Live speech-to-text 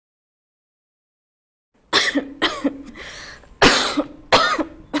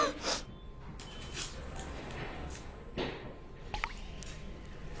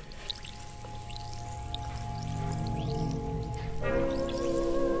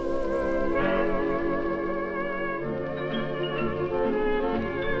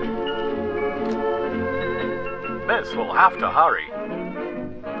guess we'll have to hurry.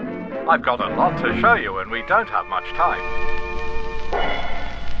 I've got a lot to show you and we don't have much time.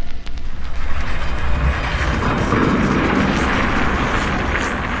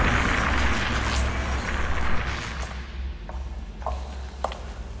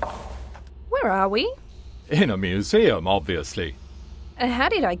 Where are we? In a museum, obviously. How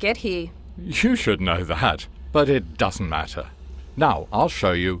did I get here? You should know that, but it doesn't matter. Now, I'll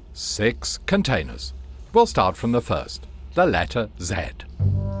show you 6 containers. We'll start from the first, the letter Z.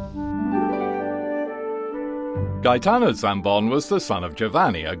 Gaetano Zambon was the son of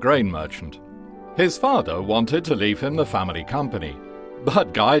Giovanni, a grain merchant. His father wanted to leave him the family company,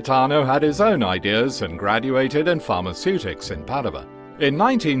 but Gaetano had his own ideas and graduated in pharmaceutics in Padua. In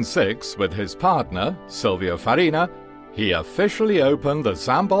 1906, with his partner, Silvio Farina, he officially opened the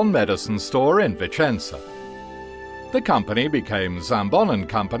Zambon medicine store in Vicenza. The company became Zambon &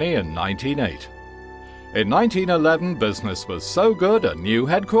 Company in 1908. In 1911, business was so good a new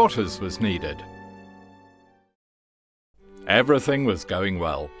headquarters was needed. Everything was going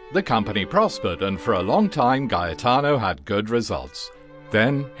well. The company prospered, and for a long time Gaetano had good results.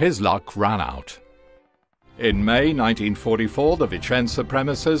 Then his luck ran out. In May 1944, the Vicenza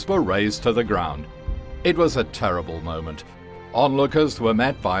premises were razed to the ground. It was a terrible moment. Onlookers were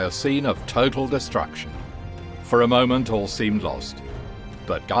met by a scene of total destruction. For a moment, all seemed lost.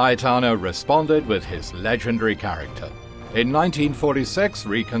 But Gaetano responded with his legendary character. In 1946,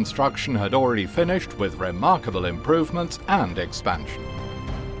 reconstruction had already finished with remarkable improvements and expansion.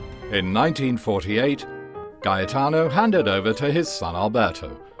 In 1948, Gaetano handed over to his son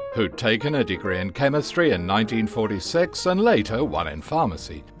Alberto, who'd taken a degree in chemistry in 1946 and later one in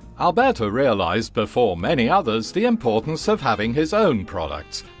pharmacy. Alberto realized before many others the importance of having his own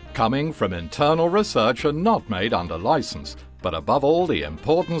products, coming from internal research and not made under license, but above all the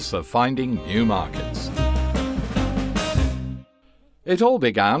importance of finding new markets. It all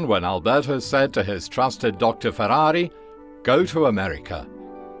began when Alberto said to his trusted Dr. Ferrari, "Go to America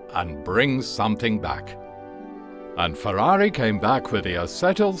and bring something back." And Ferrari came back with the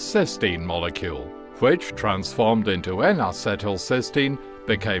acetylcysteine molecule, which, transformed into N-acetylcysteine,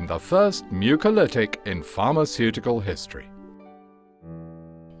 became the first mucolytic in pharmaceutical history.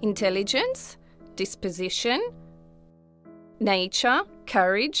 Intelligence, disposition, nature,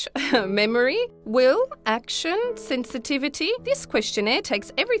 courage, memory, will, action, sensitivity. This questionnaire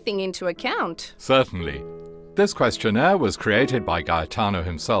takes everything into account. Certainly. This questionnaire was created by Gaetano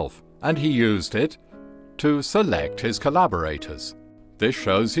himself, and he used it to select his collaborators. This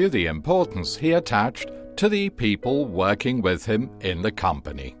shows you the importance he attached to the people working with him in the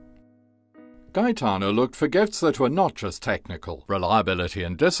company. Gaetano looked for gifts that were not just technical, reliability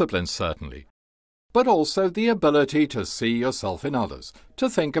and discipline certainly, but also the ability to see yourself in others, to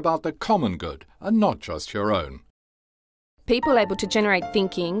think about the common good and not just your own. People able to generate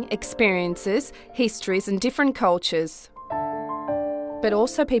thinking, experiences, histories and different cultures. But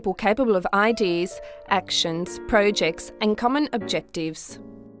also people capable of ideas, actions, projects and common objectives.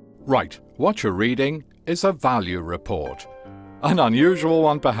 Right, what you're reading is a value report. An unusual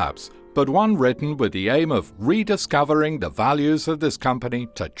one perhaps, but one written with the aim of rediscovering the values of this company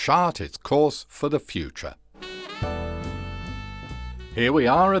to chart its course for the future. Here we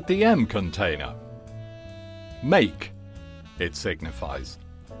are at the M container. Make, it signifies.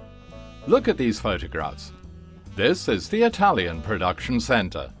 Look at these photographs. This is the Italian production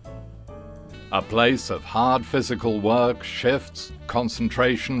center. A place of hard physical work, shifts,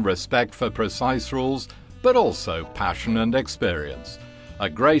 concentration, respect for precise rules, but also passion and experience. A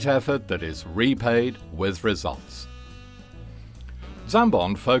great effort that is repaid with results.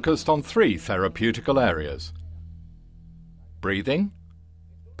 Zambon focused on 3 therapeutical areas: breathing,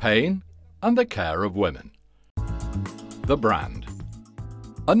 pain, and the care of women. The brand.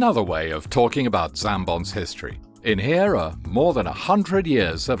 Another way of talking about Zambon's history. In here are more than 100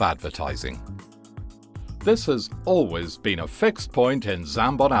 years of advertising. This has always been a fixed point in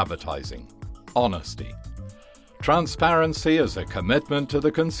Zambon advertising: honesty. Transparency as a commitment to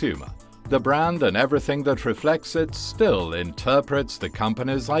the consumer. The brand and everything that reflects it still interprets the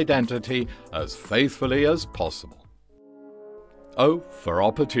company's identity as faithfully as possible. O for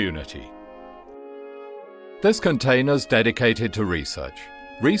opportunity. This container's dedicated to research.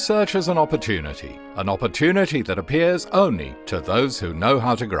 Research is an opportunity that appears only to those who know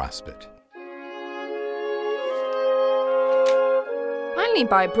how to grasp it. Only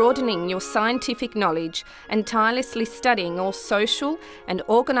by broadening your scientific knowledge and tirelessly studying all social and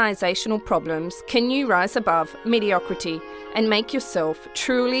organisational problems can you rise above mediocrity and make yourself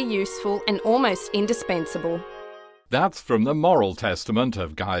truly useful and almost indispensable. That's from the moral testament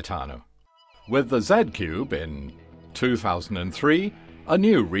of Gaetano. With the Z cube in 2003, a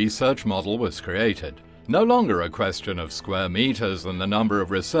new research model was created. No longer a question of square meters and the number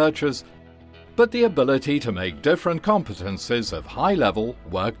of researchers, but the ability to make different competencies of high level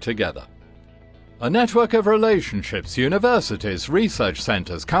work together. A network of relationships, universities, research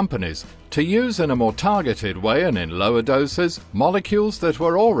centers, companies, to use in a more targeted way and in lower doses molecules that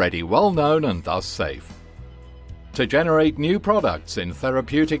were already well known and thus safe. To generate new products in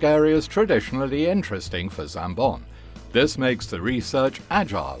therapeutic areas traditionally interesting for Zambon. This makes the research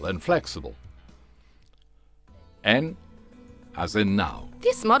agile and flexible. N as in now.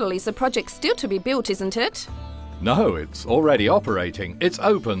 This model is a project still to be built, isn't it? No, it's already operating. It's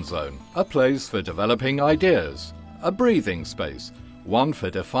Open Zone, a place for developing ideas, a breathing space, one for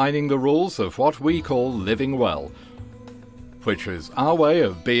defining the rules of what we call living well, which is our way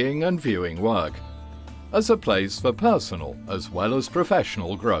of being and viewing work, as a place for personal as well as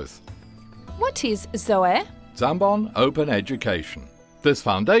professional growth. What is ZOE? Zambon Open Education. This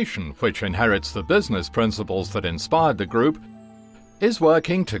foundation, which inherits the business principles that inspired the group, is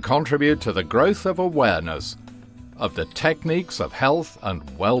working to contribute to the growth of awareness of the techniques of health and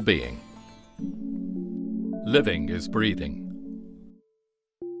well-being. Living is breathing.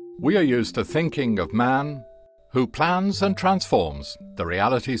 We are used to thinking of man who plans and transforms the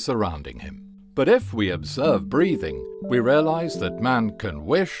reality surrounding him. But if we observe breathing, we realize that man can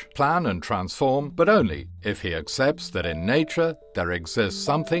wish, plan and transform, but only if he accepts that in nature there exists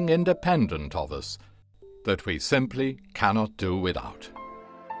something independent of us that we simply cannot do without.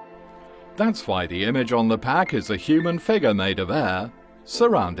 That's why the image on the pack is a human figure made of air,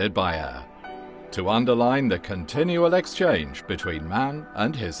 surrounded by air, to underline the continual exchange between man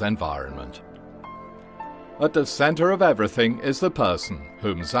and his environment. At the center of everything is the person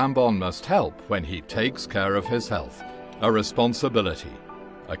whom Zambon must help when he takes care of his health, a responsibility,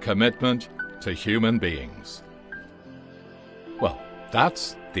 a commitment to human beings. Well,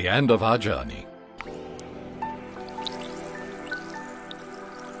 that's the end of our journey.